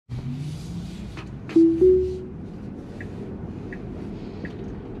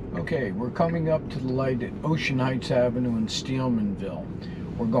Okay, we're coming up to the light at Ocean Heights Avenue in Steelmanville.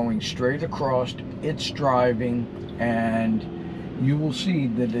 We're going straight across, it's driving, and you will see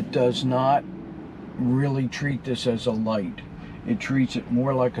that it does not really treat this as a light. It treats it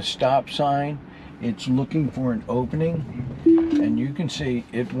more like a stop sign. It's looking for an opening, and you can see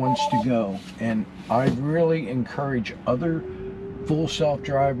it wants to go. And I really encourage other full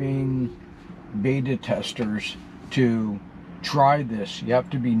self-driving beta testers to try this. You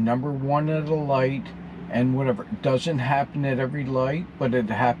have to be #1 at a light, and whatever. It doesn't happen at every light, but it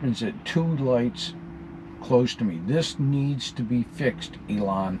happens at 2 lights close to me. This needs to be fixed,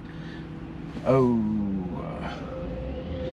 Elon. Oh.